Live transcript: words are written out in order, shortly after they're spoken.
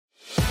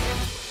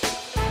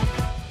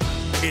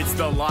It's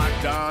the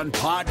Locked On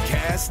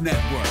Podcast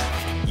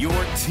Network, your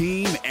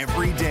team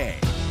every day.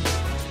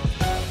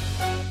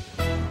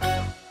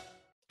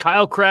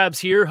 Kyle Krabs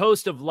here,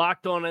 host of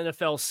Locked On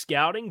NFL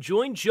Scouting.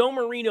 Join Joe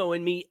Marino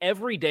and me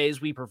every day as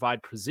we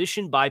provide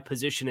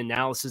position-by-position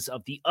analysis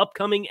of the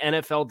upcoming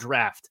NFL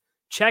Draft.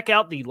 Check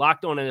out the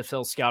Locked On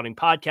NFL Scouting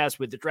podcast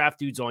with the Draft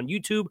Dudes on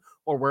YouTube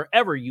or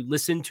wherever you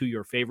listen to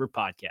your favorite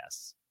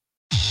podcasts.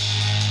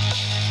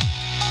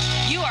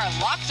 You are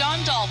Locked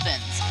On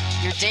Dolphins,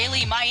 your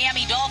daily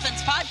Miami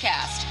Dolphins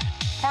podcast,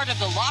 part of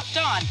the Locked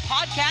On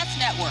Podcast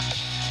Network,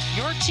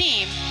 your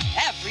team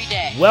every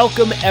day.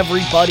 Welcome,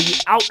 everybody,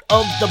 out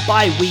of the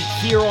bye week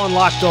here on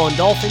Locked On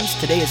Dolphins.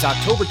 Today is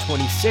October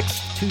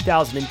 26th,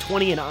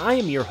 2020, and I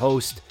am your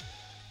host,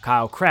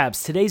 Kyle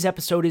Krabs. Today's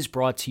episode is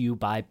brought to you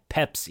by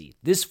Pepsi.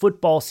 This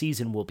football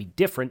season will be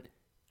different,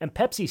 and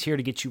Pepsi's here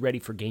to get you ready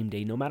for game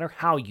day no matter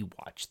how you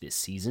watch this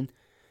season.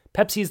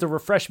 Pepsi is the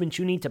refreshment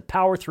you need to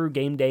power through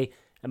game day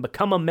and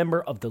become a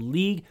member of the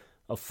League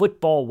of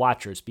Football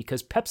Watchers,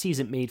 because Pepsi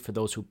isn't made for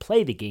those who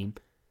play the game,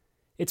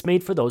 it's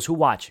made for those who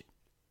watch it.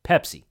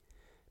 Pepsi,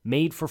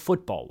 made for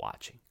football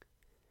watching.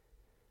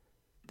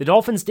 The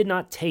Dolphins did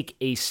not take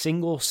a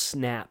single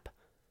snap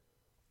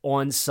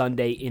on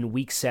Sunday in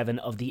Week 7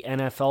 of the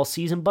NFL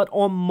season, but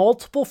on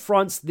multiple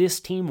fronts, this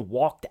team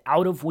walked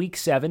out of Week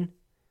 7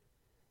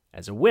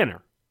 as a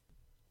winner.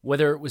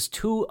 Whether it was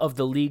two of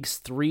the league's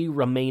three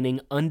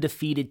remaining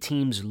undefeated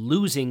teams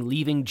losing,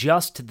 leaving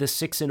just the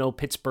 6-0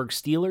 Pittsburgh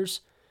Steelers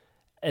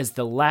as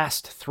the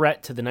last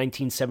threat to the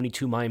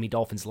 1972 Miami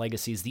Dolphins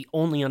legacy as the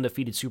only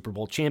undefeated Super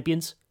Bowl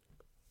champions,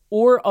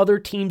 or other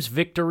teams'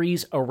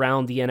 victories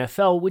around the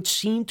NFL, which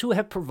seem to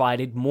have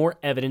provided more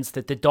evidence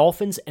that the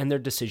Dolphins and their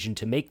decision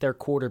to make their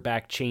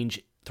quarterback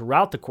change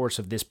throughout the course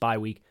of this bye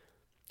week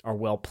are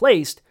well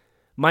placed,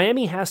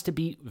 Miami has to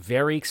be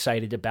very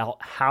excited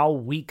about how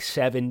Week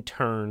 7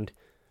 turned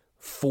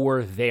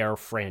for their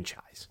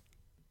franchise.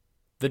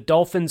 The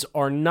Dolphins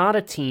are not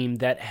a team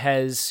that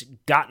has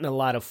gotten a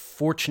lot of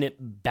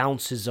fortunate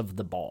bounces of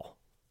the ball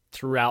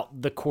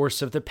throughout the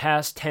course of the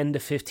past 10 to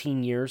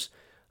 15 years,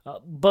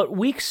 but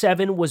Week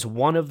 7 was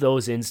one of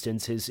those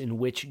instances in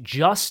which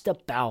just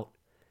about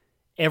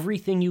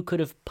everything you could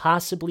have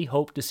possibly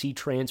hoped to see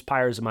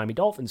transpire as a Miami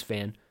Dolphins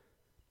fan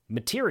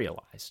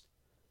materialized.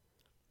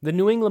 The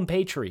New England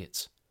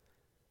Patriots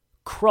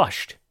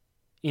crushed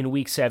in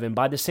Week 7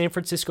 by the San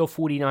Francisco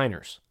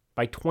 49ers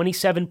by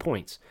 27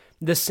 points.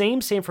 The same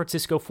San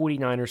Francisco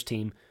 49ers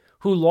team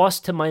who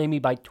lost to Miami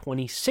by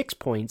 26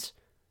 points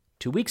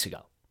 2 weeks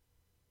ago.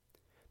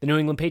 The New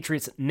England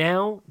Patriots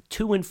now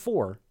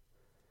 2-4.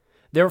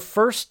 Their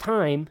first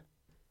time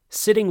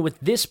sitting with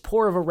this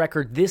poor of a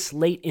record this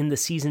late in the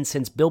season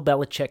since Bill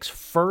Belichick's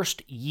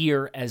first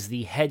year as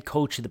the head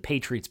coach of the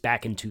Patriots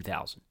back in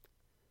 2000.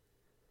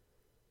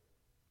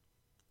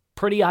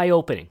 Pretty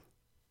eye-opening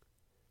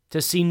to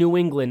see New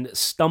England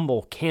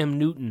stumble, Cam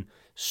Newton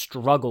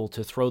struggle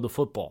to throw the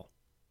football.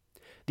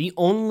 The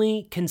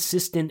only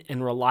consistent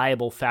and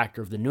reliable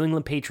factor of the New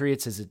England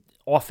Patriots as an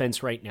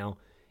offense right now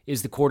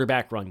is the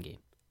quarterback run game.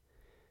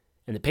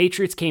 And the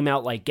Patriots came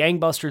out like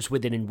gangbusters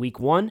with it in Week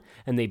 1,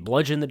 and they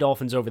bludgeoned the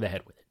Dolphins over the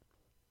head with it.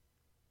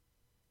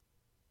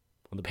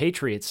 Well, the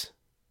Patriots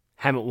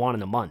haven't won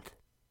in a month.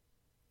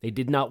 They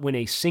did not win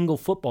a single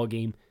football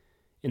game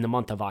in the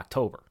month of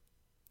October.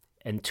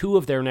 And 2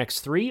 of their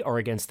next 3 are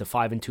against the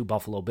 5-2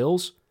 Buffalo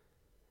Bills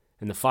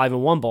and the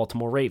 5-1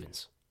 Baltimore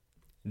Ravens.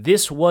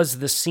 This was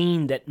the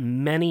scene that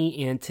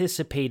many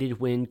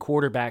anticipated when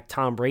quarterback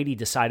Tom Brady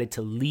decided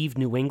to leave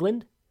New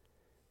England.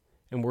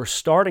 And we're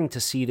starting to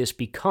see this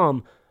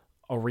become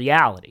a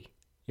reality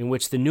in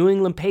which the New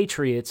England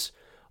Patriots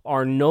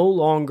are no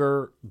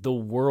longer the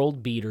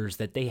world beaters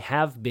that they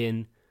have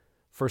been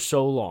for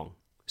so long.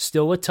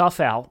 Still a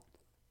tough out,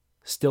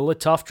 still a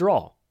tough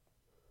draw.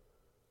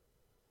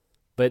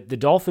 But the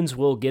Dolphins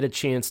will get a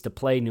chance to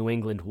play New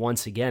England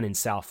once again in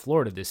South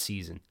Florida this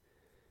season.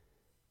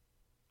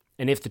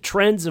 And if the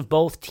trends of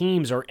both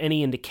teams are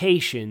any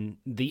indication,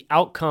 the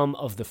outcome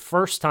of the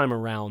first time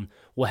around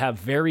will have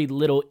very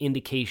little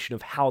indication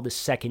of how the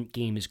second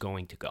game is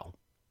going to go.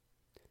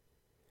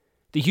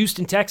 The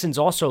Houston Texans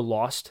also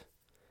lost,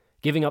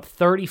 giving up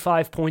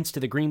 35 points to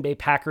the Green Bay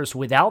Packers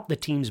without the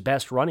team's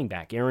best running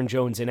back, Aaron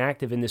Jones,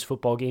 inactive in this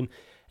football game.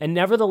 And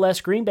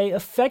nevertheless, Green Bay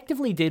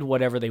effectively did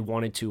whatever they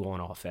wanted to on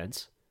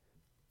offense.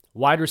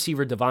 Wide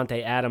receiver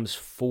Davante Adams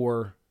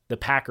for the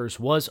Packers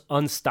was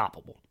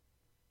unstoppable.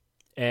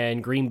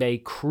 And Green Bay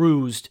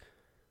cruised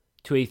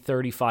to a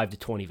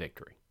 35-20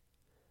 victory.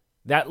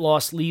 That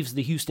loss leaves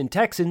the Houston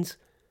Texans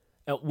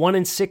at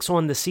 1-6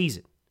 on the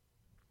season.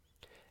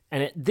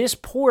 And at this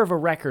poor of a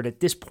record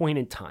at this point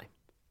in time,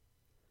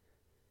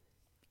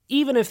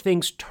 even if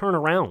things turn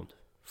around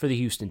for the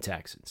Houston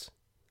Texans,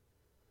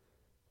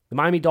 the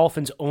Miami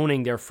Dolphins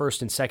owning their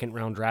first and second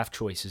round draft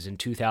choices in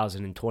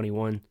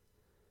 2021,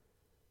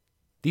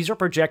 these are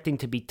projecting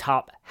to be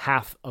top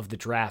half of the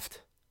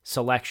draft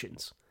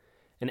selections.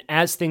 And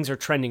as things are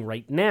trending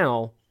right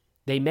now,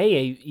 they may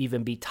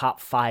even be top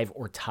 5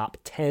 or top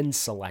 10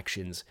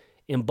 selections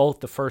in both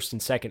the first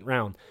and second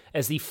round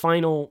as the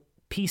final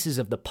pieces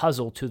of the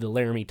puzzle to the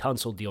Laramie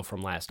Tunsil deal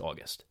from last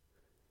August.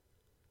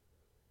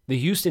 The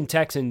Houston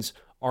Texans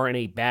are in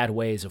a bad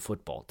way as a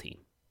football team.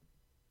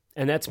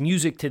 And that's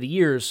music to the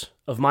ears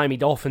of Miami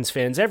Dolphins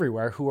fans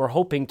everywhere who are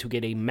hoping to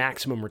get a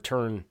maximum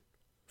return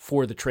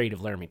for the trade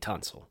of Laramie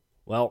Tunsil.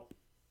 Well,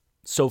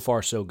 so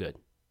far so good.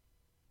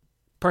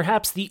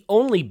 Perhaps the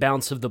only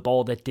bounce of the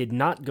ball that did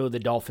not go the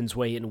Dolphins'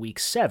 way in Week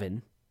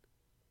 7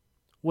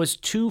 was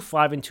two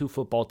 5-2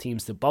 football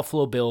teams, the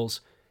Buffalo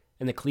Bills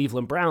and the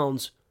Cleveland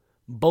Browns,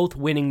 both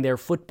winning their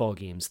football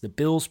games. The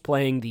Bills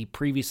playing the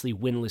previously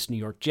winless New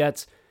York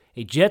Jets.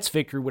 A Jets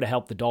victory would have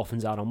helped the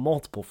Dolphins out on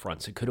multiple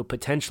fronts. It could have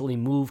potentially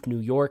moved New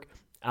York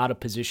out of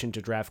position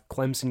to draft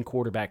Clemson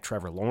quarterback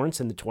Trevor Lawrence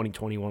in the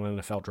 2021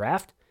 NFL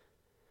Draft,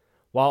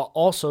 while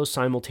also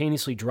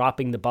simultaneously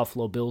dropping the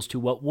Buffalo Bills to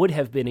what would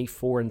have been a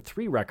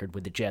 4-3 record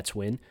with the Jets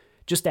win,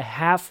 just a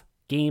half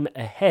game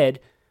ahead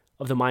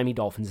of the Miami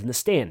Dolphins in the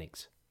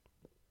standings.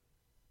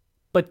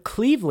 But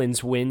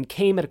Cleveland's win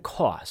came at a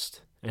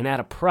cost and at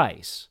a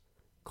price.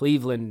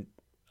 Cleveland,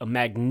 a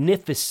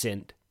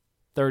magnificent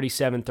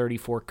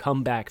 37-34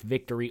 comeback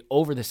victory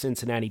over the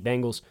Cincinnati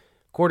Bengals.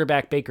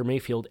 Quarterback Baker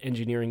Mayfield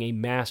engineering a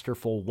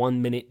masterful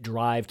 1-minute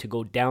drive to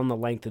go down the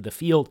length of the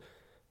field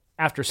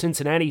after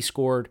Cincinnati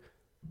scored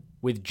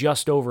with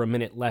just over a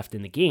minute left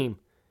in the game.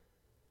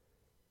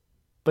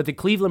 But the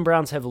Cleveland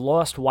Browns have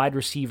lost wide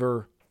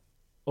receiver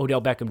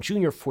Odell Beckham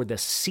Jr. for the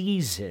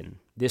season.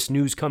 This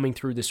news coming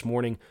through this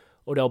morning.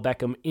 Odell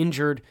Beckham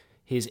injured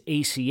his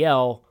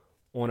ACL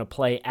on a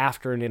play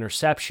after an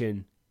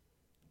interception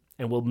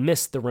and will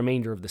miss the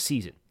remainder of the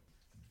season.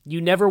 You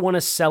never want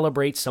to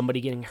celebrate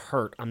somebody getting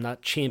hurt. I'm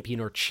not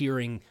championing or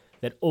cheering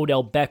that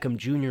Odell Beckham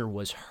Jr.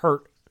 was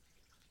hurt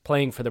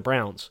playing for the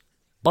Browns.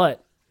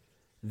 But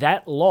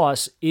that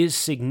loss is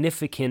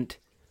significant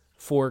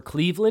for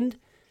Cleveland,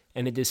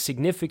 and it is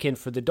significant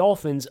for the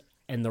Dolphins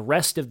and the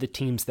rest of the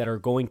teams that are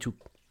going to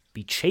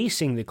be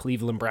chasing the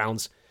Cleveland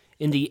Browns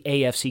in the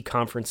AFC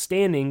conference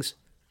standings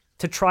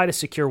to try to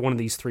secure one of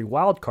these three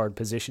wildcard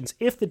positions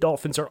if the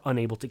Dolphins are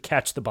unable to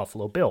catch the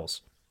Buffalo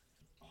Bills.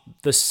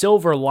 The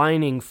silver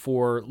lining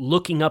for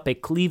looking up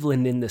at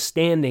Cleveland in the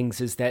standings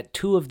is that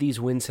two of these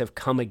wins have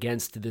come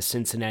against the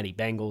Cincinnati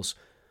Bengals,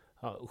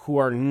 who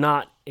are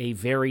not a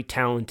very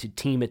talented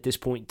team at this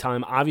point in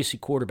time. Obviously,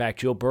 quarterback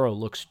Joe Burrow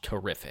looks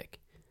terrific.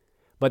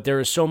 But there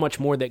is so much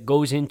more that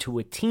goes into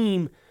a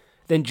team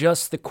than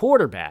just the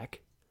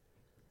quarterback.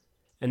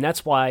 And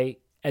that's why,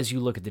 as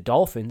you look at the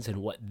Dolphins and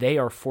what they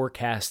are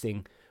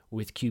forecasting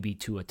with QB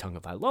Tua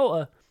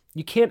Tagovailoa,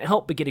 you can't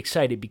help but get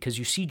excited because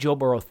you see Joe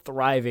Burrow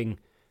thriving,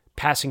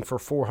 passing for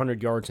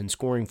 400 yards and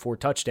scoring 4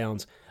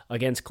 touchdowns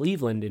against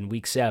Cleveland in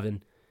Week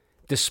 7,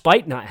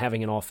 despite not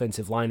having an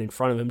offensive line in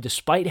front of him,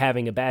 despite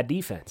having a bad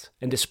defense,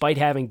 and despite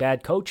having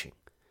bad coaching.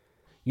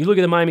 You look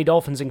at the Miami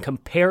Dolphins and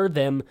compare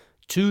them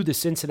to the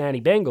Cincinnati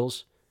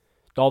Bengals.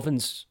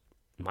 Dolphins,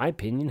 in my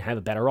opinion, have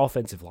a better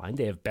offensive line,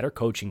 they have better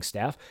coaching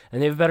staff,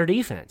 and they have a better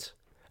defense.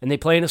 And they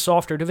play in a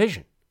softer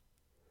division.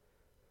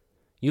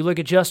 You look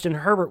at Justin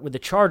Herbert with the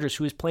Chargers,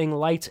 who is playing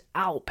lights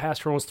out,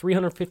 passed for almost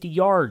 350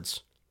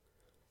 yards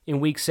in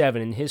Week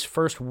 7 in his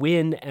first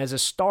win as a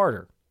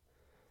starter.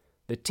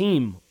 The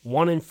team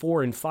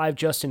 1-4 in 5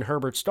 Justin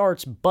Herbert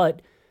starts,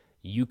 but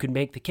you could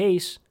make the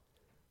case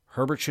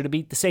Herbert should have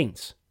beat the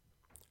Saints.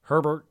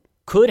 Herbert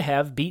could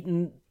have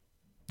beaten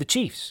the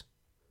Chiefs.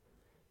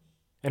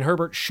 And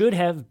Herbert should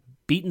have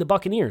beaten the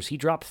Buccaneers. He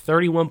dropped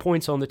 31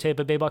 points on the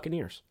Tampa Bay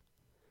Buccaneers.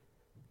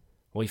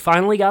 Well, he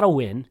finally got a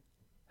win,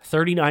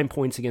 39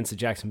 points against the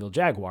Jacksonville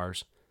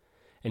Jaguars,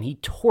 and he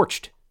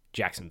torched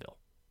Jacksonville.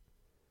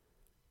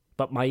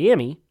 But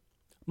Miami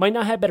might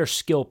not have better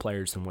skill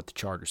players than what the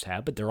Chargers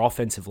have, but their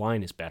offensive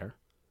line is better.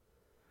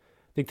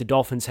 I think the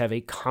Dolphins have a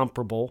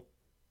comparable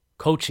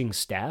coaching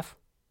staff.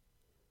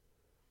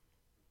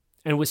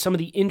 And with some of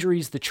the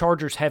injuries the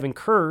Chargers have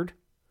incurred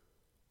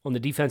on the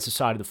defensive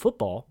side of the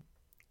football,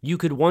 you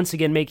could once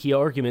again make the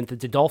argument that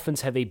the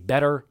Dolphins have a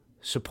better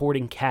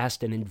supporting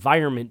cast and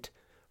environment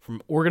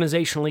from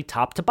organizationally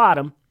top to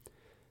bottom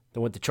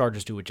than what the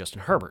Chargers do with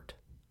Justin Herbert.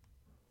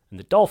 And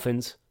the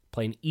Dolphins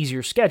play an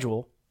easier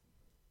schedule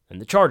than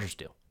the Chargers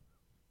do.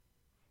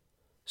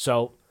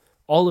 So,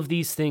 all of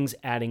these things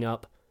adding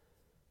up,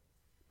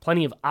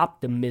 plenty of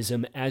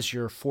optimism as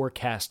you're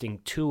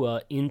forecasting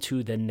Tua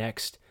into the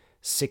next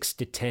 6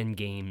 to 10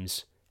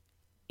 games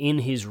in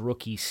his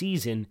rookie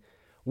season,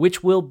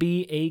 which will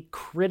be a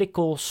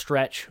critical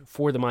stretch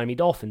for the Miami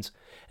Dolphins.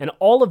 And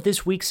all of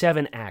this Week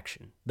 7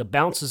 action, the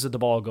bounces of the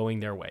ball going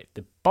their way,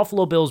 the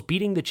Buffalo Bills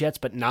beating the Jets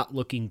but not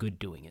looking good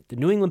doing it, the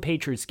New England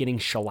Patriots getting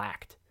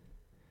shellacked,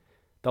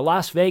 the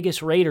Las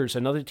Vegas Raiders,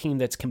 another team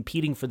that's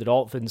competing for the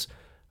Dolphins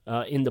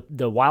in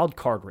the wild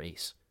card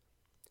race,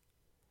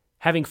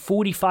 having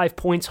 45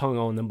 points hung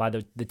on them by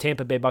the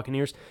Tampa Bay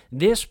Buccaneers.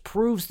 This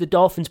proves the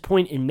Dolphins'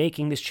 point in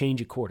making this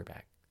change at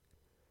quarterback.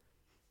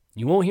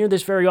 You won't hear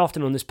this very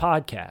often on this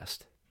podcast,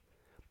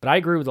 but I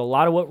agree with a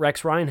lot of what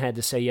Rex Ryan had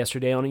to say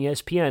yesterday on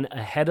ESPN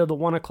ahead of the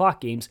 1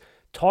 o'clock games,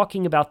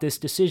 talking about this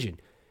decision.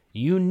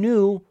 You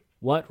knew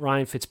what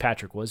Ryan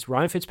Fitzpatrick was.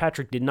 Ryan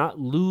Fitzpatrick did not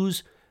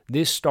lose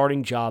this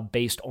starting job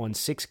based on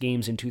 6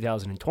 games in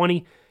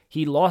 2020.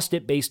 He lost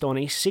it based on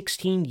a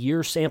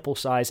 16-year sample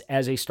size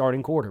as a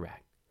starting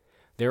quarterback.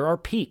 There are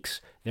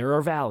peaks. There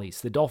are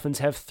valleys. The Dolphins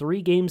have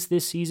 3 games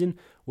this season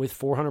with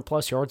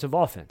 400-plus yards of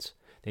offense.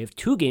 They have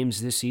 2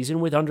 games this season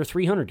with under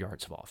 300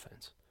 yards of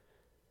offense.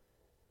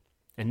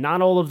 And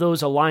not all of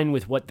those align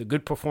with what the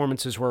good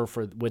performances were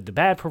with the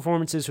bad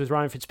performances with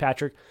Ryan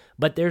Fitzpatrick,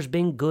 but there's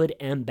been good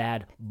and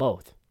bad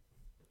both.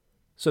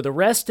 So the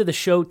rest of the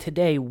show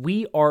today,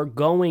 we are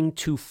going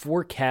to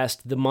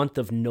forecast the month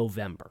of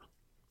November.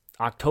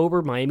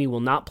 October, Miami will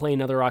not play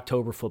another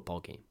October football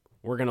game.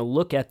 We're going to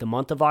look at the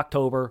month of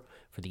October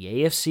for the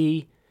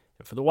AFC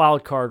and for the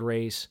wild card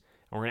race,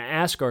 and we're going to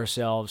ask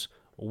ourselves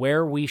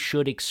where we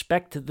should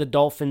expect the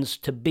Dolphins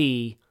to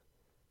be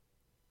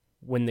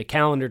when the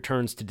calendar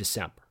turns to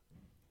December.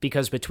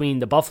 Because between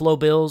the Buffalo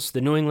Bills,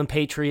 the New England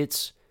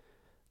Patriots,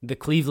 the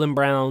Cleveland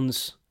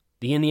Browns,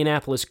 the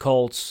Indianapolis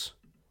Colts,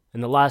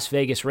 and the Las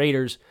Vegas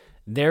Raiders,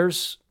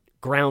 there's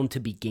ground to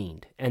be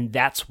gained. And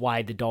that's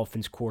why the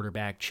Dolphins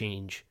quarterback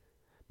change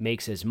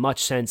makes as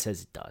much sense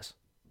as it does.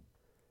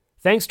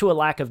 Thanks to a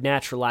lack of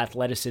natural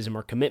athleticism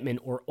or commitment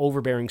or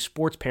overbearing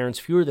sports parents,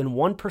 fewer than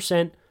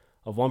 1%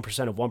 of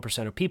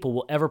 1% of people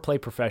will ever play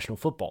professional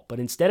football. But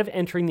instead of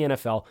entering the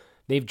NFL,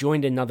 they've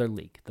joined another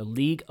league, the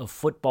League of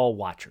Football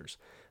Watchers.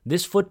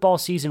 This football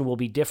season will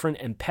be different,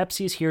 and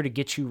Pepsi is here to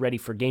get you ready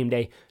for game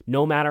day,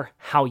 no matter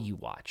how you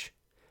watch.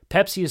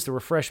 Pepsi is the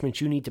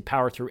refreshment you need to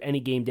power through any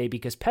game day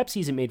because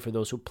Pepsi isn't made for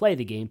those who play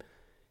the game.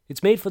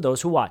 It's made for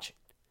those who watch it.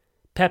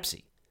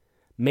 Pepsi,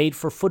 made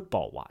for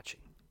football watching.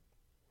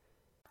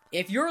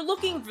 If you're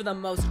looking for the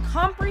most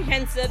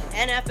comprehensive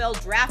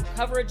NFL draft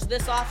coverage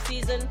this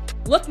offseason,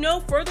 look no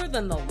further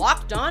than the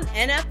Locked On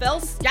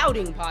NFL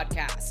Scouting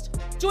Podcast.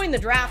 Join the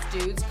draft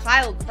dudes,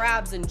 Kyle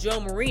Krabs and Joe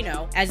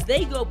Marino, as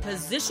they go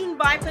position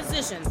by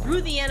position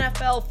through the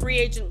NFL free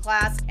agent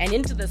class and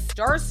into the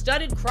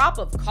star-studded crop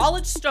of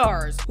college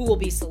stars who will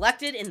be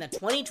selected in the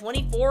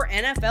 2024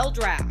 NFL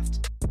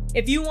Draft.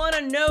 If you want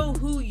to know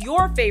who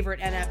your favorite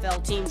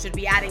NFL team should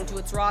be adding to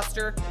its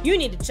roster, you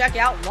need to check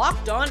out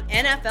Locked On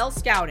NFL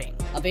Scouting,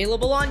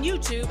 available on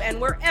YouTube and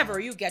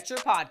wherever you get your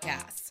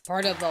podcasts.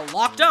 Part of the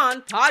Locked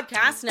On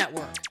Podcast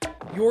Network,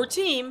 your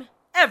team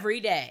every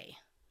day.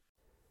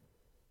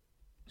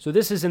 So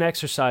this is an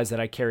exercise that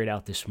I carried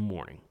out this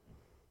morning.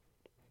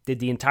 Did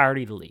the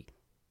entirety of the league,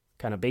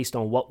 kind of based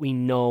on what we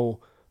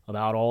know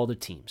about all the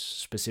teams,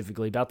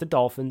 specifically about the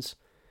Dolphins.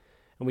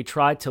 And we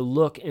tried to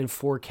look and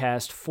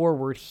forecast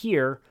forward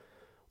here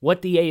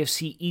what the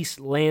AFC East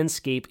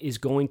landscape is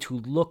going to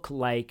look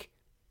like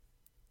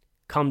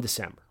come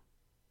December.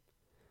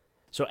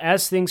 So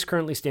as things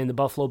currently stand, the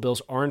Buffalo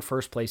Bills are in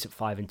first place at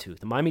 5-2.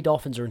 The Miami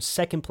Dolphins are in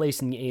second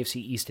place in the AFC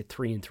East at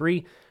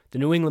 3-3. The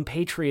New England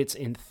Patriots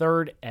in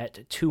third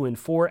at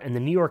 2-4. And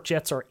the New York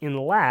Jets are in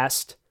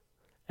last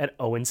at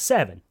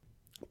 0-7.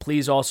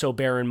 Please also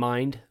bear in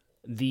mind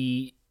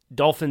the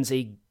Dolphins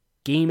a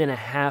game and a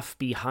half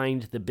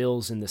behind the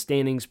Bills in the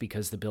standings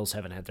because the Bills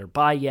haven't had their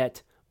bye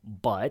yet.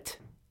 But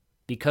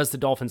because the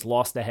Dolphins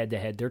lost the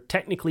head-to-head, they're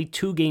technically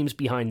 2 games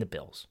behind the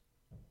Bills.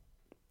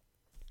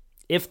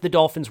 If the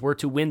Dolphins were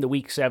to win the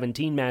Week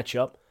 17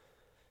 matchup,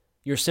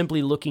 you're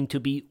simply looking to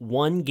be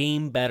 1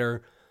 game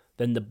better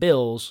than the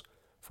Bills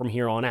from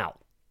here on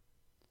out.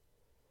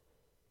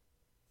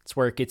 That's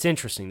where it gets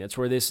interesting. That's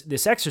where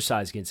this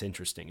exercise gets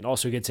interesting. It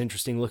also gets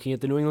interesting looking at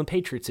the New England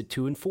Patriots at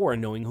 2-4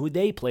 and knowing who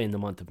they play in the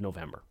month of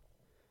November.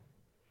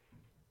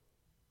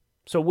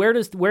 So where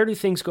do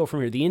things go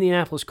from here? The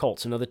Indianapolis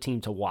Colts, another team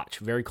to watch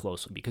very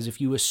closely, because if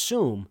you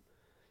assume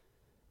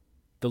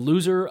the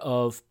loser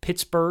of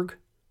Pittsburgh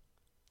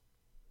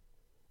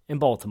and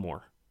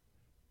Baltimore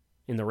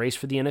in the race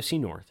for the NFC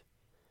North,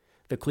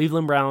 the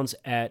Cleveland Browns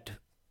at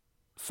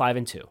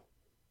 5-2,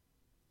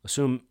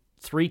 assume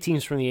 3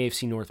 teams from the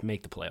AFC North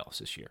make the playoffs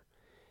this year,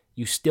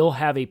 you still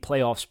have a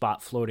playoff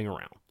spot floating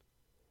around.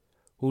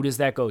 Who does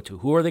that go to?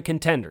 Who are the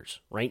contenders?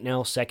 Right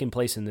now, second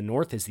place in the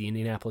North is the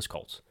Indianapolis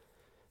Colts.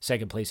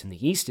 Second place in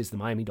the East is the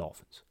Miami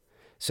Dolphins.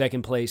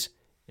 Second place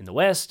in the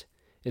West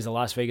is the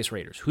Las Vegas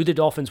Raiders, who the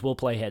Dolphins will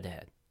play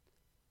head-to-head.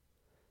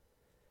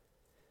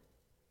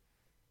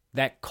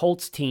 That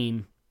Colts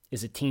team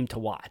is a team to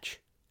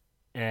watch.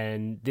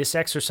 And this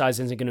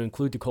exercise isn't going to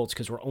include the Colts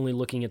because we're only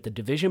looking at the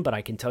division, but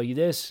I can tell you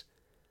this.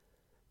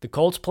 The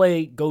Colts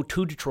go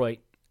to Detroit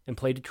and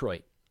play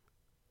Detroit.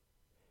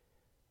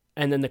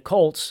 And then the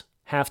Colts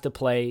have to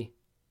play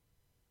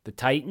the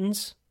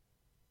Titans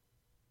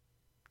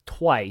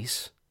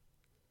twice,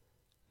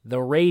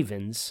 the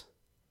Ravens,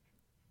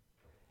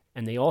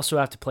 and they also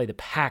have to play the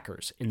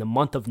Packers in the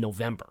month of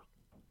November.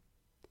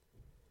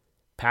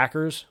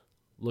 Packers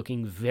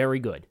looking very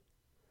good.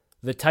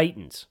 The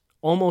Titans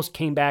almost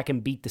came back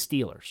and beat the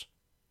Steelers,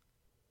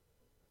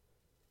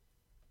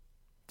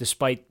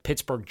 despite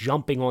Pittsburgh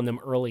jumping on them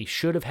early,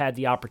 should have had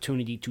the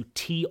opportunity to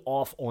tee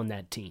off on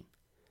that team.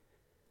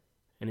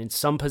 And in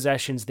some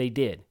possessions they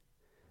did.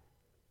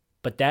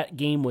 But that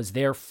game was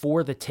there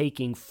for the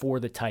taking for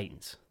the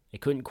Titans. They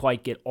couldn't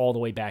quite get all the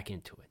way back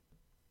into it.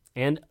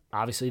 And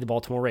obviously the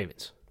Baltimore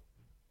Ravens.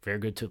 Very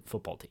good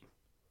football team.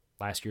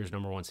 Last year's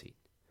number 1 seed.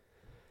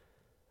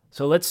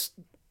 So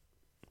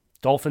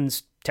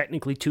Dolphins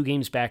technically 2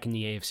 games back in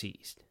the AFC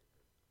East.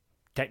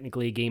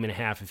 Technically a game and a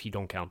half if you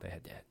don't count the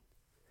head-to-head.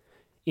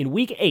 In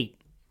Week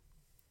 8,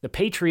 the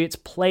Patriots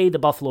play the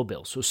Buffalo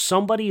Bills. So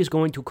somebody is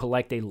going to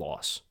collect a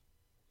loss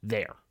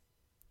there.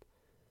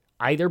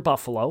 Either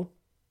Buffalo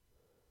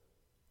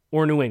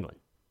or New England.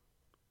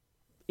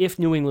 If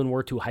New England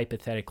were to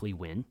hypothetically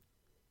win,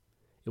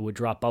 it would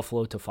drop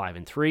Buffalo to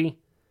 5-3.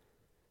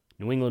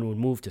 New England would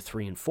move to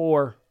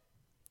 3-4.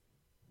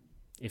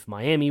 If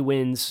Miami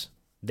wins,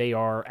 they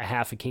are a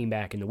half a game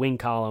back in the win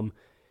column.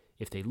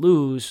 If they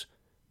lose,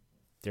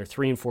 they're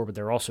 3-4, but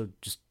they're also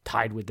just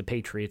tied with the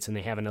Patriots, and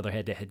they have another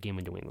head-to-head game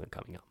with New England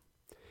coming up.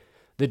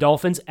 The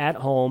Dolphins at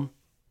home,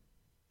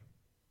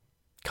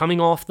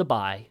 coming off the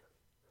bye,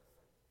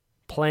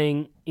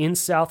 playing in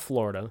South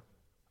Florida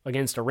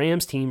against a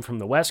Rams team from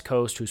the West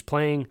Coast who's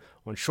playing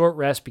on short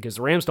rest because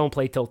the Rams don't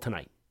play till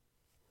tonight.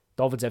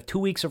 Dolphins have 2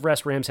 weeks of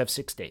rest. Rams have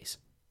 6 days.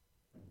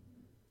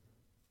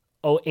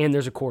 Oh, and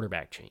there's a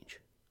quarterback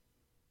change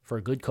for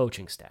a good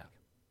coaching staff.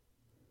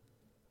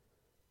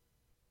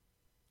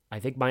 I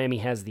think Miami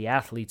has the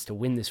athletes to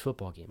win this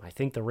football game. I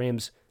think the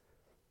Rams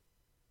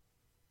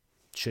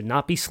should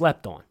not be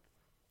slept on.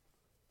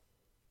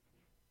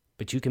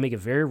 But you can make a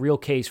very real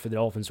case for the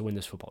Dolphins to win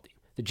this football game.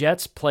 The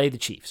Jets play the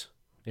Chiefs.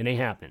 It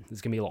ain't happening.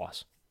 It's going to be a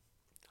loss.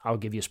 I'll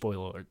give you a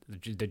spoiler alert.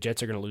 The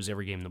Jets are going to lose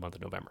every game in the month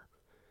of November.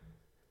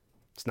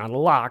 It's not a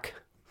lock,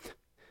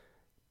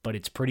 but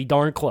it's pretty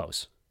darn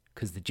close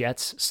because the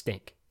Jets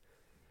stink.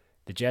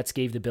 The Jets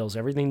gave the Bills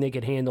everything they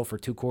could handle for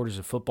 2 quarters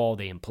of football.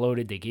 They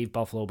imploded. They gave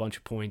Buffalo a bunch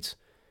of points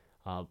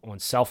on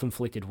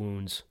self-inflicted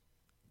wounds.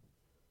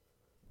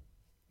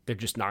 They're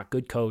just not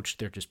good coached.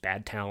 They're just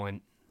bad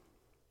talent.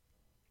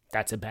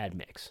 That's a bad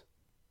mix.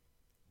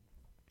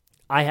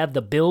 I have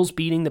the Bills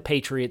beating the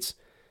Patriots,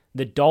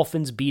 the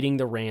Dolphins beating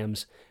the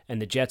Rams,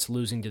 and the Jets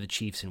losing to the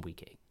Chiefs in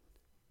Week 8.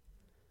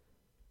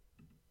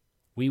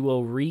 We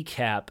will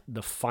recap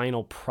the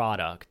final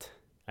product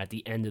at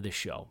the end of the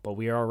show, but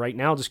we are right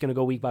now just going to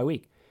go week by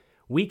week.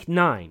 Week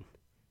 9.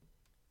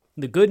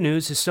 The good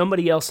news is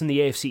somebody else in the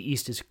AFC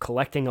East is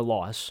collecting a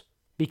loss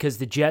because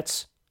the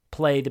Jets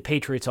play the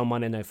Patriots on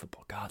Monday Night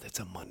Football. God, that's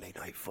a Monday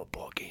Night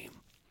Football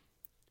game.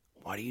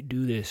 Why do you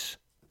do this,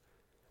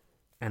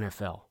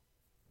 NFL?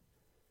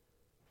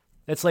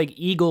 That's like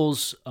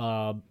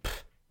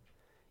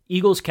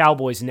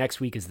Eagles-Cowboys next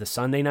week is the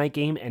Sunday night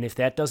game, and if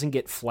that doesn't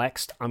get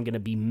flexed, I'm going to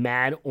be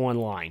mad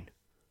online.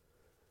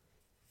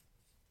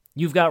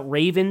 You've got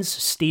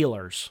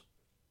Ravens-Steelers,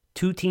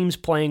 2 teams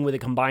playing with a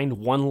combined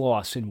 1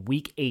 loss in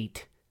Week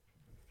 8,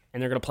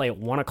 and they're going to play at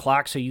 1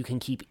 o'clock so you can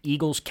keep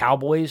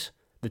Eagles-Cowboys,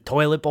 the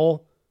toilet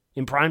bowl,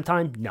 in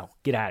primetime? No,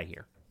 get out of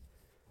here.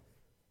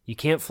 You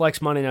can't flex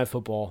Monday Night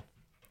Football.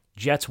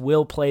 Jets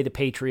will play the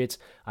Patriots.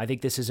 I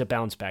think this is a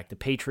bounce back. The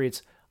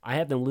Patriots, I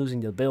have them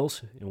losing to the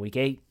Bills in Week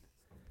 8.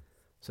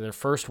 So their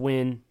first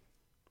win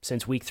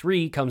since Week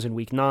 3 comes in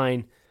Week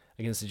 9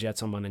 against the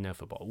Jets on Monday Night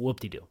Football.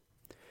 Whoop-de-doo.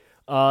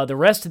 The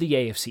rest of the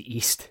AFC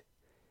East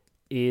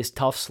is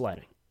tough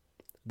sledding.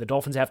 The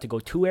Dolphins have to go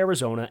to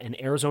Arizona, and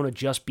Arizona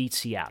just beat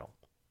Seattle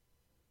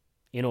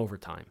in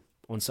overtime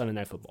on Sunday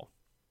Night Football.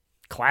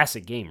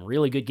 Classic game.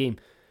 Really good game.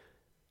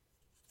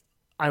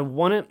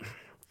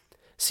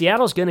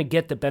 Seattle's going to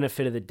get the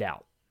benefit of the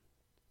doubt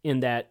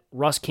in that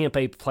Russ can't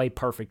play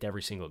perfect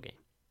every single game.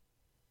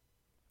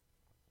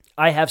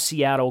 I have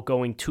Seattle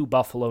going to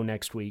Buffalo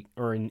next week,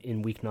 or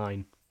in Week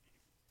 9,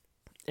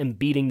 and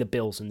beating the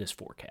Bills in this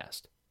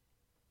forecast.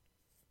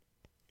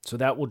 So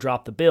that will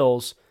drop the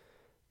Bills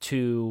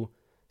to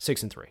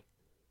 6-3.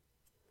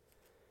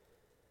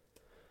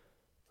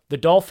 The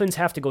Dolphins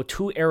have to go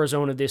to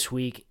Arizona this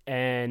week,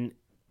 and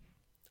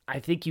I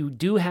think you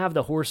do have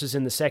the horses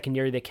in the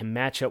secondary that can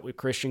match up with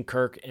Christian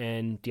Kirk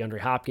and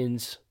DeAndre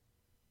Hopkins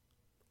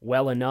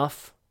well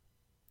enough.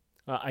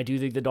 I do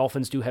think the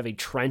Dolphins do have a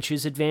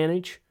trenches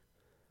advantage,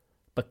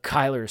 but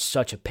Kyler is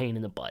such a pain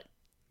in the butt.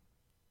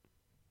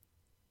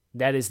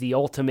 That is the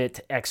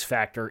ultimate X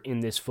factor in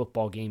this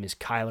football game is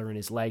Kyler and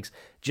his legs,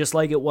 just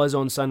like it was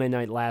on Sunday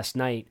night last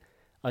night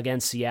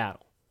against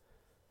Seattle.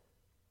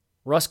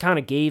 Russ kind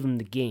of gave him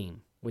the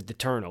game with the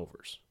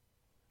turnovers.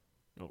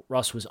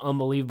 Russ was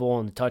unbelievable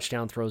on the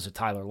touchdown throws of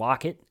Tyler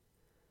Lockett.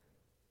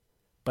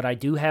 But I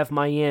do have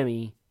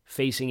Miami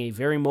facing a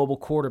very mobile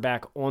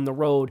quarterback on the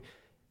road.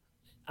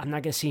 I'm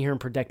not going to sit here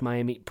and predict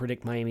Miami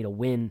to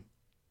win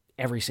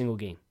every single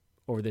game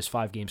over this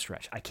 5-game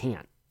stretch. I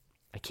can't.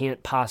 I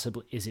can't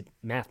possibly. Is it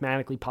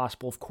mathematically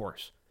possible? Of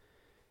course.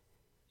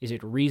 Is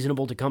it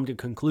reasonable to come to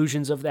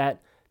conclusions of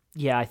that?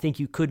 Yeah, I think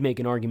you could make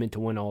an argument to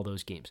win all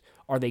those games.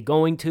 Are they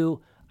going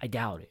to? I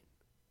doubt it.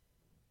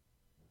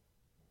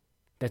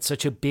 That's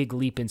such a big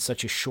leap in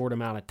such a short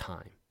amount of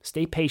time.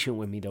 Stay patient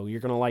with me, though. You're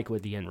going to like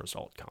when the end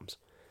result comes.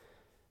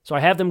 So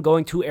I have them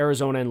going to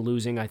Arizona and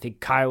losing. I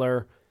think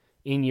Kyler,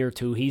 in year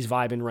 2, he's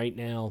vibing right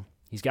now.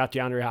 He's got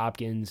DeAndre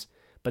Hopkins,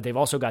 but they've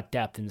also got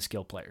depth in the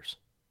skill players.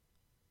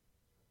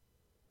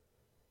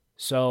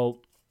 So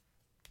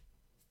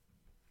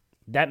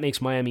that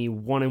makes Miami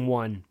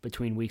 1-1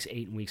 between weeks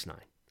 8 and weeks 9.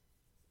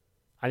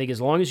 I think as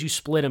long as you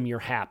split them, you're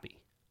happy.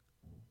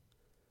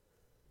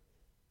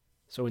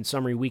 So in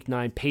summary, week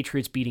 9,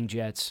 Patriots beating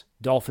Jets,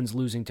 Dolphins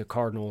losing to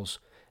Cardinals,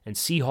 and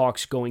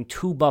Seahawks going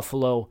to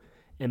Buffalo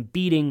and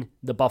beating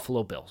the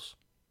Buffalo Bills.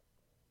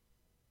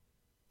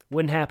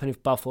 Wouldn't happen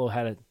if Buffalo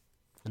had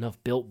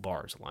enough Built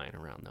Bars lying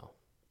around, though.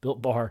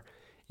 Built Bar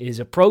is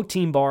a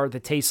protein bar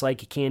that tastes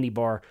like a candy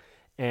bar,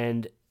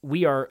 and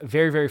we are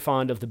very, very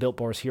fond of the Built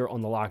Bars here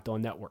on the Locked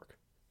On Network.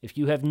 If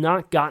you have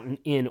not gotten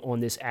in on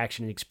this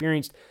action and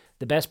experienced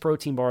the best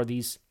protein bar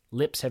these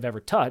lips have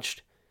ever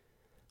touched,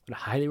 I would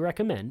highly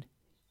recommend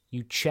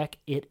you check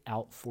it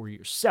out for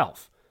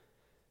yourself.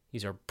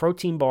 These are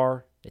protein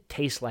bar that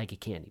tastes like a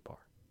candy bar.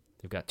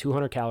 They've got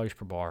 200 calories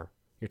per bar.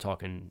 You're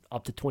talking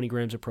up to 20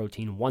 grams of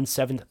protein,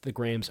 1/7 the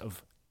grams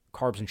of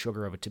carbs and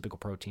sugar of a typical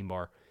protein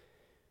bar.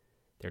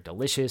 They're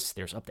delicious.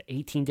 There's up to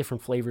 18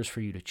 different flavors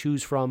for you to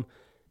choose from.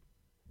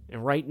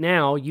 And right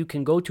now, you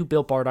can go to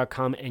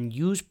BuiltBar.com and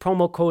use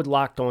promo code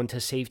LOCKEDON to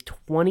save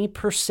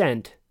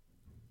 20%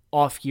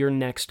 off your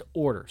next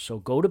order. So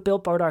go to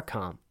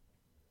BuiltBar.com,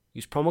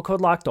 use promo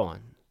code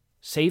LOCKEDON,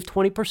 save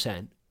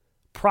 20%,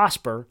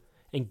 prosper,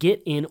 and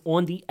get in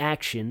on the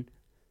action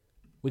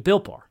with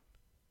Built Bar.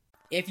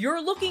 If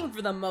you're looking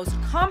for the most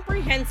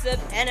comprehensive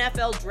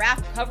NFL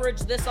draft coverage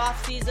this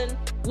offseason,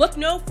 look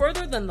no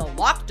further than the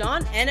Locked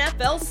On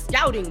NFL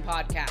Scouting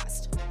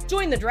Podcast.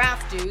 Join the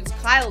draft dudes,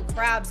 Kyle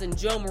Krabs and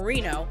Joe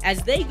Marino,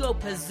 as they go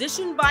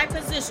position by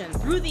position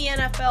through the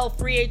NFL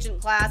free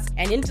agent class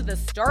and into the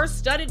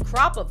star-studded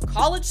crop of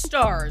college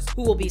stars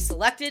who will be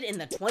selected in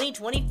the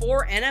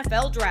 2024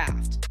 NFL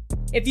Draft.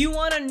 If you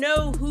want to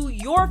know who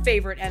your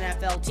favorite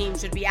NFL team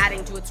should be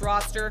adding to its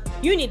roster,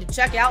 you need to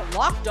check out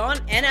Locked On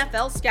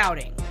NFL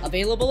Scouting,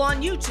 available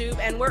on YouTube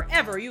and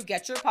wherever you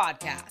get your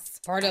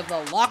podcasts. Part of the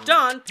Locked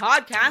On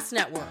Podcast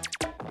Network,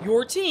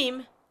 your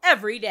team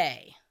every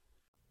day.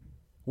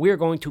 We're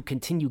going to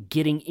continue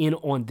getting in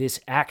on this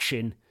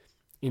action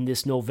in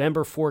this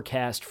November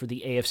forecast for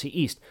the AFC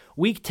East.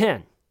 Week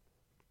 10,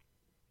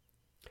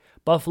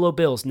 Buffalo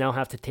Bills now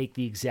have to take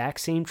the exact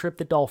same trip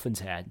the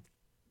Dolphins had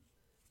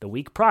the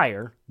week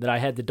prior that I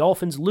had the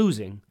Dolphins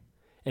losing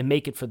and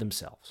make it for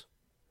themselves.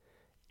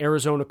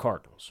 Arizona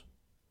Cardinals.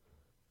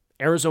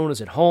 Arizona's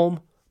at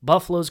home.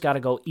 Buffalo's got to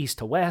go east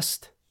to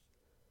west.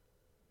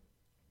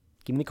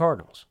 Give me the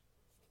Cardinals.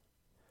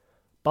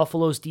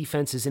 Buffalo's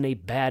defense is in a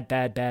bad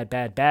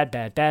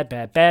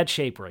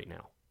shape right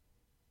now.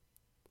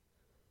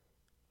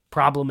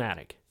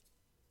 Problematic.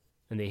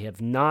 And they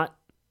have not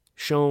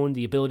shown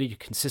the ability to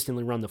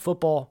consistently run the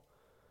football.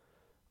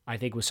 I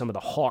think with some of the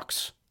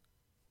hawks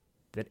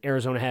that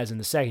Arizona has in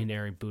the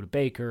secondary, Budda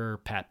Baker,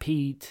 Pat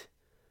Pete,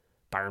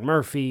 Byron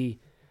Murphy,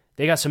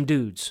 they got some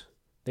dudes.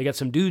 They got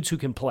some dudes who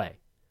can play.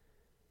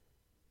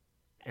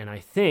 And I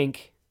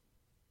think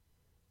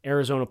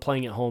Arizona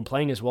playing at home,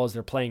 playing as well as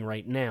they're playing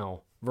right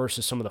now,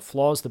 versus some of the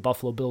flaws the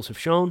Buffalo Bills have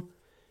shown,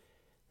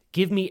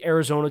 give me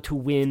Arizona to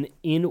win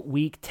in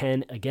Week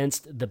 10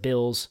 against the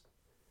Bills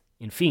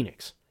in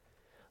Phoenix.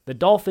 The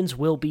Dolphins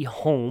will be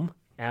home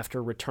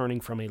after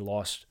returning from a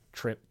lost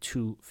trip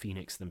to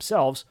Phoenix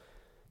themselves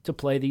to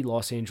play the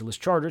Los Angeles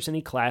Chargers in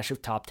a clash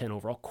of top 10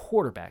 overall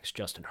quarterbacks.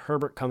 Justin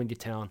Herbert coming to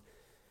town.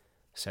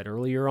 Said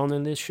earlier on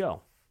in this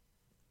show,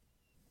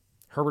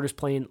 Herbert is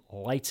playing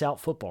lights-out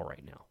football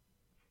right now.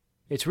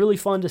 It's really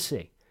fun to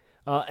see.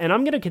 And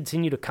I'm going to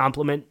continue to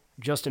compliment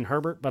Justin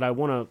Herbert, but I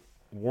want to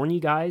warn you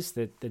guys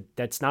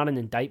that's not an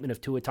indictment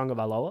of Tua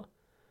Tagovailoa.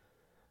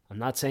 I'm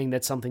not saying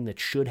that's something that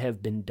should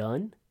have been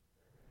done,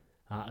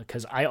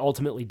 because I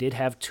ultimately did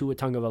have Tua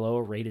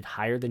Tagovailoa rated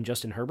higher than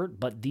Justin Herbert,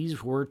 but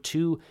these were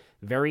two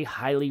very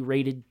highly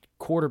rated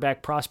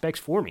quarterback prospects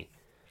for me.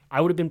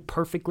 I would have been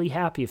perfectly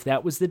happy if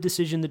that was the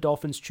decision the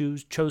Dolphins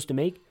chose to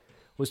make,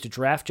 was to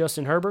draft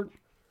Justin Herbert.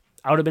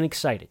 I would have been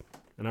excited.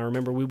 And I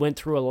remember we went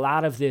through a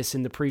lot of this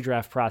in the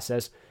pre-draft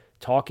process,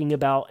 talking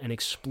about and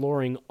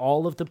exploring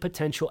all of the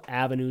potential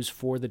avenues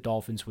for the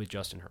Dolphins with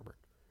Justin Herbert.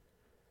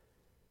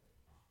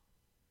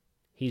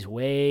 He's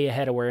way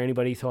ahead of where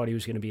anybody thought he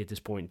was going to be at this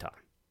point in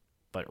time.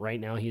 But right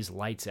now, he's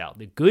lights out.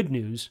 The good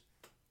news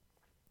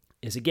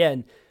is,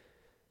 again,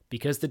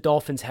 because the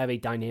Dolphins have a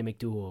dynamic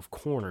duo of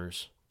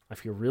corners, I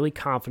feel really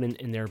confident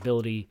in their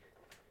ability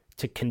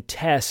to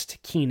contest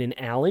Keenan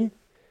Allen,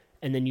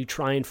 and then you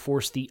try and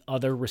force the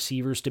other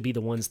receivers to be the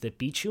ones that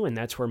beat you, and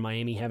that's where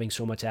Miami having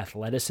so much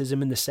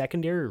athleticism in the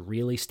secondary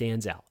really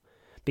stands out.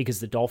 Because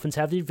the Dolphins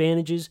have the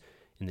advantages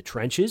in the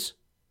trenches.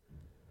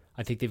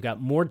 I think they've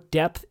got more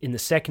depth in the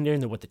secondary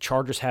than what the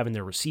Chargers have in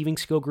their receiving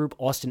skill group.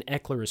 Austin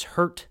Eckler is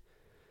hurt.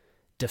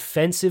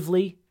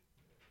 Defensively,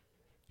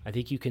 I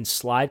think you can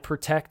slide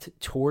protect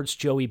towards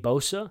Joey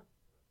Bosa.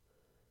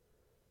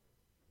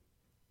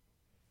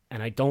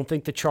 And I don't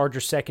think the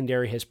Chargers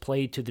secondary has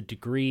played to the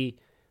degree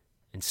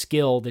and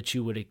skill that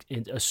you would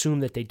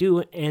assume that they do,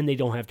 and they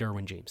don't have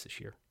Derwin James this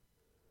year.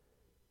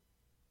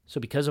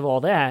 So because of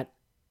all that,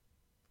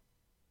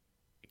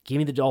 give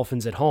me the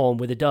Dolphins at home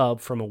with a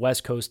dub from a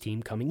West Coast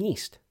team coming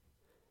east.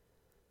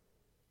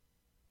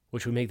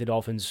 which would make the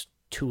Dolphins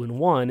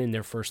 2-1 in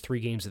their first 3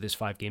 games of this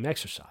 5-game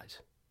exercise.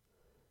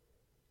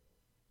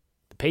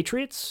 The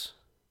Patriots,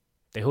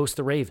 they host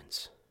the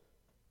Ravens.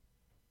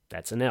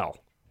 That's an L.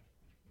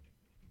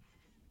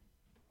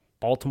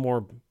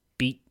 Baltimore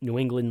beat New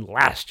England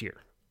last year.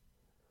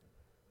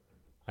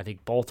 I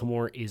think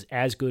Baltimore is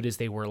as good as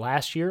they were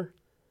last year,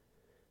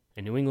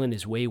 and New England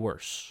is way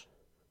worse.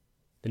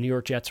 The New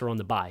York Jets are on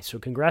the bye, so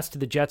congrats to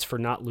the Jets for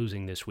not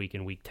losing this week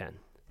in Week 10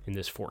 in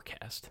this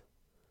forecast.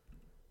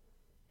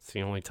 It's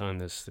the only time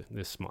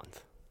this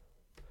month.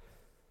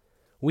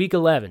 Week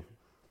 11,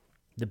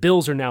 the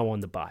Bills are now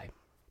on the bye.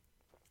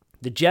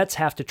 The Jets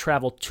have to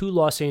travel to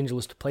Los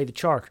Angeles to play the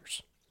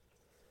Chargers.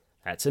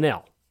 That's an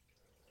L.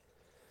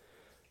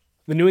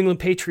 The New England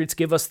Patriots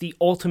give us the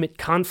ultimate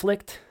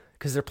conflict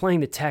because they're playing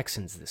the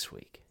Texans this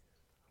week.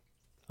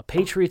 A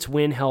Patriots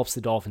win helps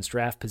the Dolphins'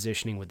 draft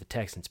positioning with the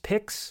Texans'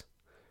 picks.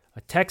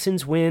 A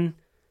Texans win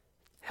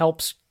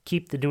helps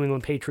keep the New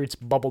England Patriots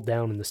bubbled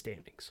down in the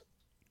standings.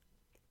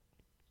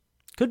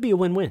 Could be a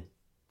win-win,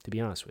 to be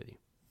honest with you.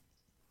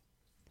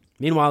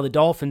 Meanwhile, the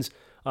Dolphins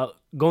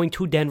going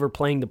to Denver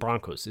playing the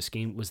Broncos. This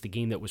game was the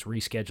game that was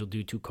rescheduled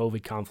due to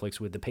COVID conflicts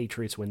with the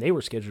Patriots when they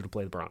were scheduled to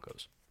play the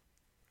Broncos.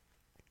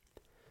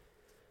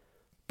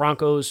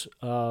 Broncos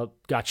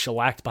got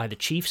shellacked by the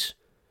Chiefs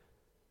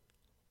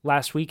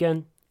last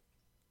weekend.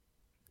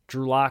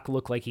 Drew Lock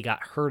looked like he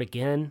got hurt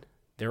again.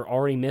 They're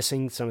already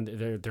missing some of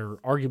they're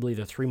arguably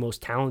the 3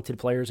 most talented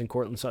players in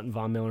Cortland Sutton,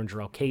 Von Miller, and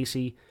Jarrell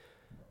Casey.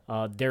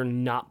 They're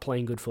not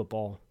playing good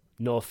football.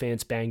 Noah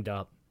Fant's banged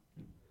up.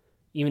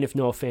 Even if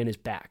Noah Fant is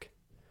back,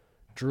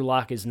 Drew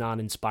Lock is not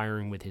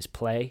inspiring with his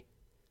play.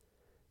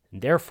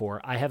 And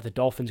therefore, I have the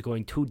Dolphins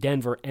going to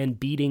Denver and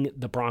beating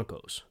the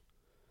Broncos.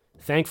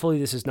 Thankfully,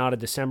 this is not a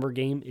December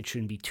game. It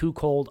shouldn't be too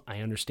cold. I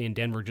understand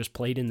Denver just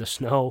played in the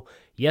snow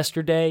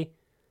yesterday,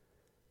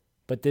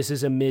 but this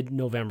is a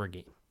mid-November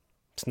game.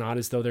 It's not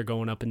as though they're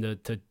going up into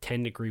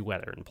 10-degree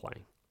weather and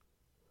playing.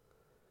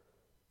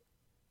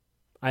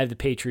 I have the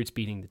Patriots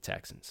beating the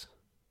Texans.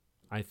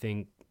 I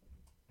think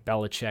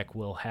Belichick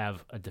will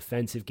have a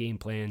defensive game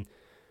plan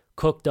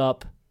cooked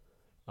up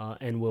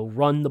and will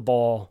run the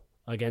ball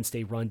against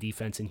a run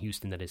defense in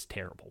Houston that is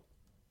terrible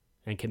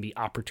and can be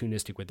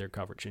opportunistic with their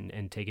coverage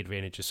and take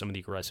advantage of some of the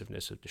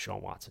aggressiveness of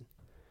Deshaun Watson.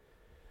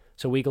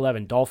 So Week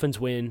 11, Dolphins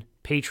win,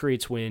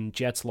 Patriots win,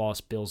 Jets loss,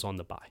 Bills on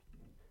the bye.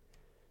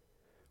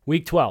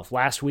 Week 12,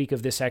 last week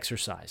of this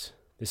exercise.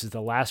 This is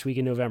the last week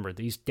in November.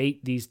 These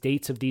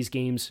dates of these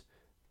games,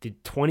 the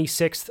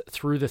 26th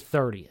through the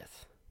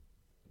 30th.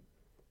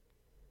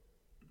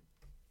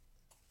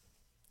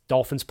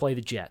 Dolphins play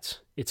the Jets.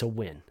 It's a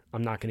win.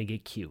 I'm not going to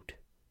get cute.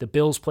 The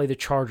Bills play the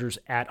Chargers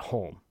at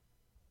home.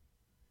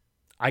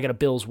 I got a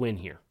Bills win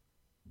here.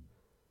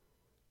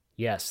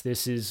 Yes,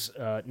 this is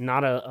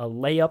not a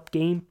layup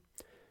game,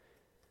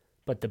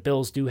 but the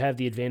Bills do have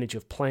the advantage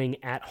of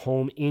playing at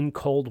home in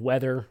cold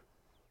weather.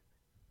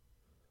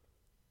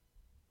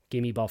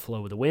 Give me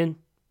Buffalo with a win.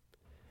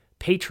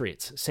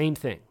 Patriots, same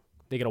thing.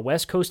 They got a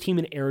West Coast team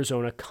in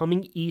Arizona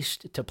coming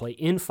east to play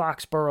in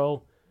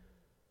Foxborough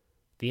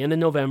the end of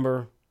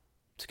November.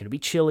 It's going to be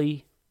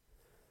chilly.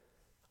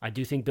 I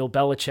do think Bill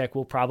Belichick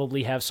will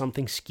probably have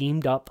something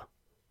schemed up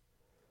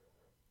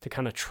to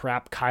kind of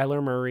trap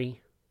Kyler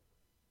Murray.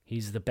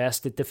 He's the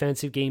best at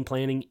defensive game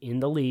planning in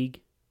the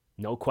league.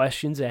 No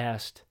questions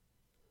asked.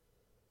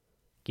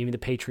 Give me the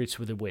Patriots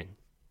with a win.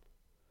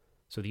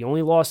 So the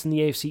only loss in the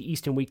AFC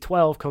East in Week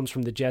 12 comes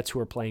from the Jets who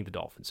are playing the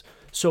Dolphins.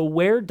 So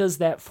where does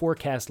that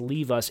forecast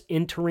leave us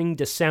entering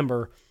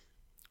December,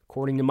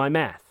 according to my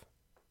math?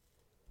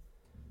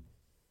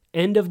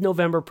 End of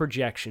November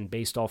projection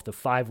based off the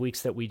 5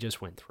 weeks that we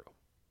just went through.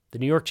 The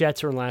New York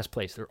Jets are in last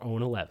place. They're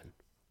 0-11.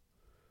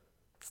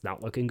 It's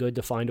not looking good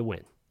to find a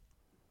win.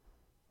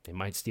 They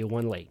might steal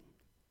one late.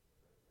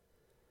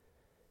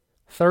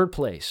 Third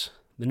place,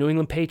 the New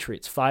England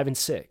Patriots,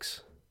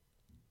 5-6.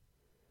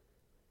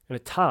 And a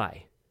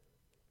tie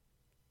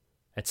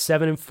at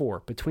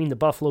 7-4 between the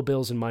Buffalo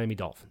Bills and Miami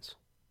Dolphins.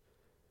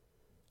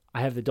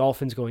 I have the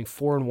Dolphins going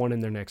 4-1 in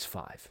their next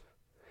 5.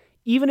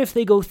 Even if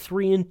they go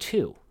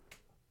 3-2,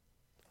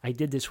 I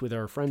did this with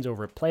our friends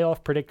over at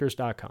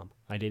playoffpredictors.com.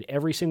 I did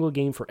every single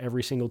game for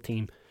every single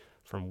team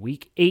from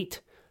Week 8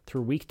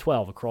 through Week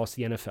 12 across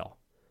the NFL.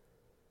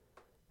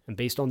 And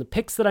based on the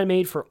picks that I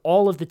made for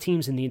all of the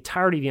teams in the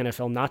entirety of the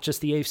NFL, not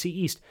just the AFC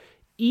East,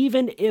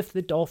 even if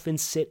the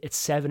Dolphins sit at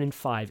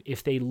 7-5,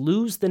 if they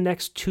lose the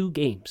next 2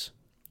 games,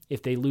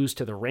 if they lose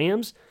to the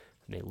Rams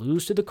and they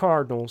lose to the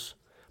Cardinals,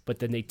 but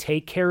then they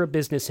take care of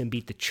business and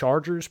beat the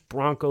Chargers,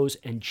 Broncos,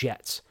 and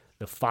Jets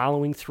the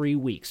following 3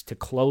 weeks to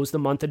close the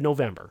month of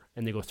November,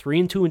 and they go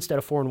 3-2 instead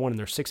of 4-1, and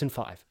they're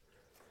 6-5.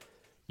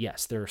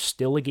 Yes, they're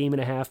still a game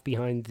and a half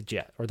behind the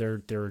Jets, or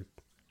they're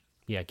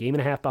game and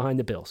a half behind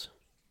the Bills,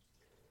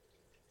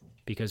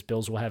 because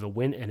Bills will have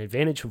an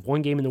advantage of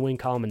 1 game in the win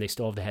column, and they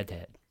still have the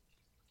head-to-head.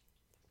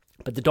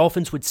 But the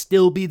Dolphins would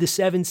still be the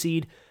 7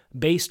 seed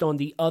based on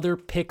the other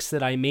picks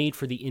that I made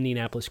for the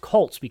Indianapolis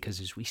Colts,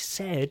 because as we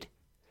said,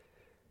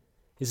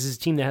 this is a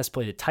team that has to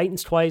play the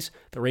Titans twice,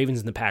 the Ravens,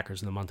 and the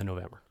Packers in the month of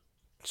November.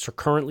 So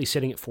currently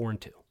sitting at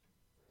 4-2.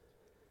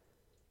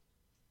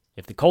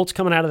 If the Colts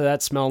coming out of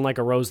that smelling like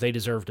a rose, they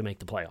deserve to make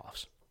the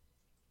playoffs.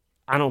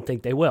 I don't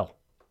think they will.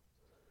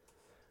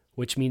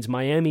 Which means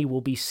Miami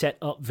will be set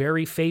up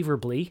very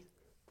favorably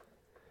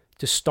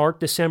to start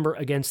December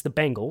against the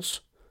Bengals.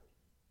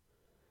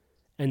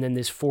 And then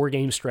this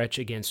 4-game stretch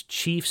against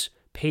Chiefs,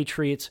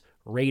 Patriots,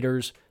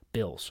 Raiders,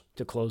 Bills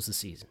to close the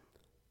season.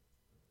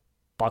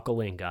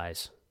 Buckle in,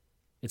 guys.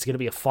 It's going to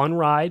be a fun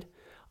ride.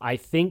 I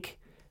think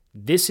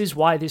this is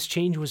why this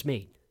change was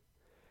made.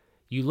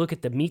 You look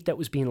at the meat that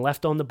was being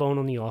left on the bone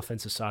on the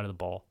offensive side of the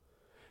ball.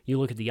 You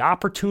look at the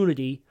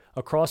opportunity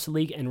across the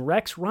league, and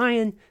Rex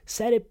Ryan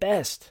said it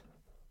best.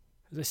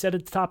 As I said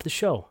at the top of the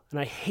show, and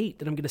I hate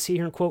that I'm going to sit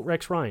here and quote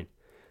Rex Ryan,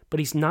 but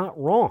he's not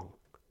wrong.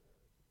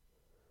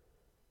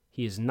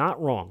 He is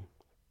not wrong.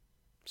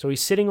 So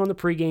he's sitting on the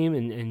pregame,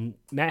 and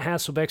Matt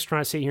Hasselbeck's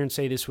trying to sit here and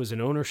say this was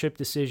an ownership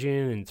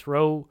decision and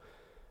throw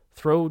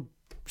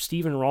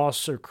Stephen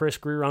Ross or Chris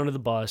Greer onto the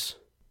bus.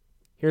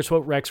 Here's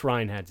what Rex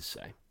Ryan had to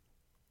say.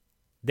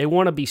 They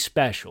want to be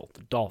special,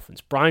 the Dolphins.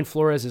 Brian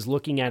Flores is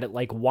looking at it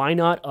like, why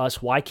not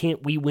us? Why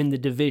can't we win the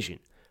division?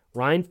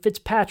 Ryan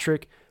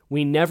Fitzpatrick,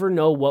 we never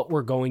know what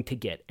we're going to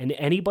get. And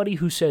anybody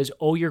who says,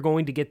 oh, you're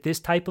going to get this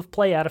type of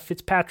play out of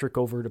Fitzpatrick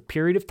over a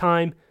period of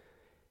time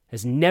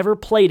has never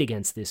played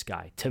against this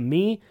guy. To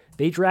me,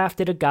 they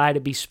drafted a guy to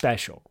be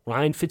special.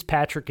 Ryan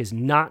Fitzpatrick is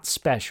not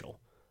special.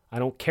 I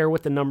don't care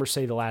what the numbers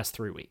say the last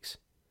 3 weeks.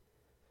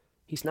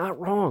 He's not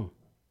wrong.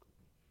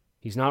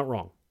 He's not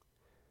wrong.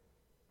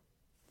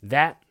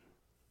 That,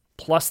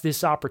 plus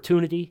this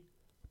opportunity,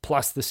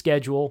 plus the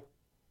schedule,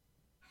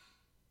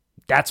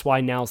 that's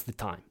why now's the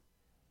time.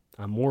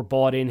 I'm more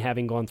bought in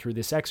having gone through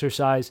this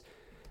exercise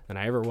than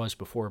I ever was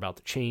before about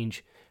the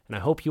change, and I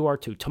hope you are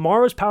too.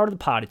 Tomorrow's Power to the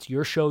Pod. It's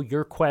your show,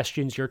 your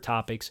questions, your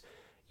topics.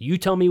 You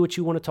tell me what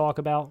you want to talk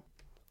about.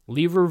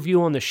 Leave a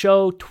review on the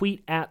show.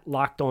 Tweet at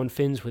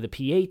LockedOnFins with a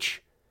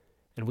PH,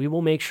 and we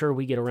will make sure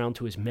we get around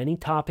to as many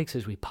topics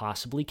as we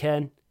possibly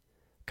can.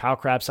 Kyle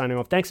Krabs signing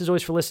off. Thanks as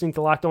always for listening to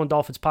the Locked On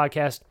Dolphins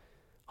podcast.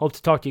 Hope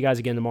to talk to you guys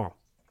again tomorrow.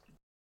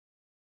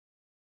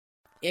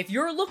 If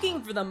you're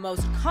looking for the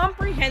most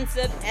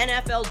comprehensive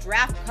NFL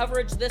draft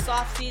coverage this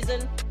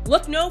offseason,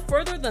 look no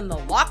further than the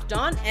Locked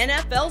On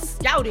NFL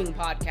Scouting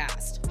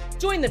podcast.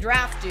 Join the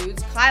draft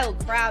dudes, Kyle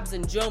Krabs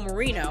and Joe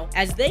Marino,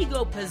 as they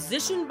go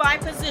position by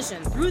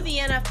position through the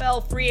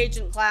NFL free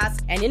agent class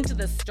and into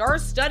the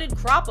star-studded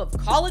crop of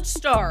college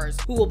stars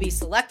who will be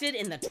selected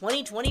in the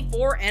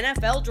 2024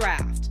 NFL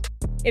Draft.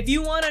 If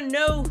you want to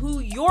know who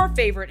your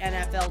favorite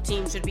NFL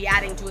team should be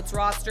adding to its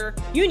roster,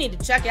 you need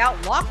to check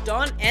out Locked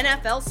On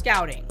NFL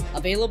Scouting,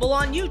 available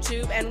on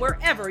YouTube and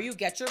wherever you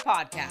get your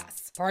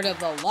podcasts. Part of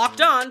the Locked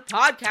On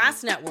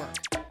Podcast Network,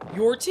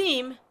 your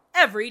team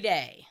every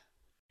day.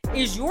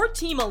 Is your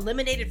team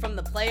eliminated from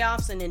the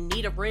playoffs and in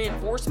need of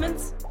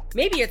reinforcements?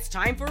 Maybe it's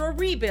time for a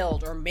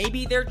rebuild, or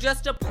maybe they're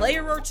just a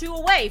player or two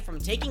away from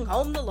taking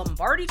home the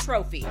Lombardi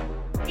Trophy.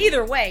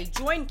 Either way,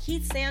 join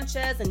Keith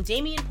Sanchez and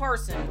Damian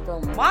Parson for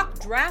Mock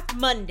Draft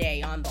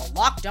Monday on the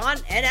Locked On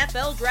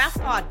NFL Draft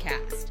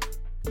Podcast.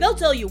 They'll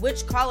tell you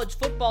which college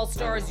football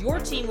stars your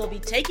team will be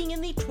taking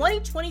in the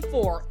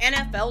 2024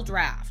 NFL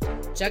Draft.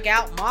 Check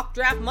out Mock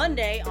Draft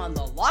Monday on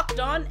the Locked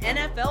On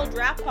NFL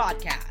Draft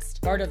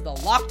Podcast, part of the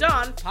Locked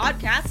On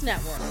Podcast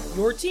Network,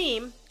 your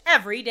team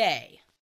every day.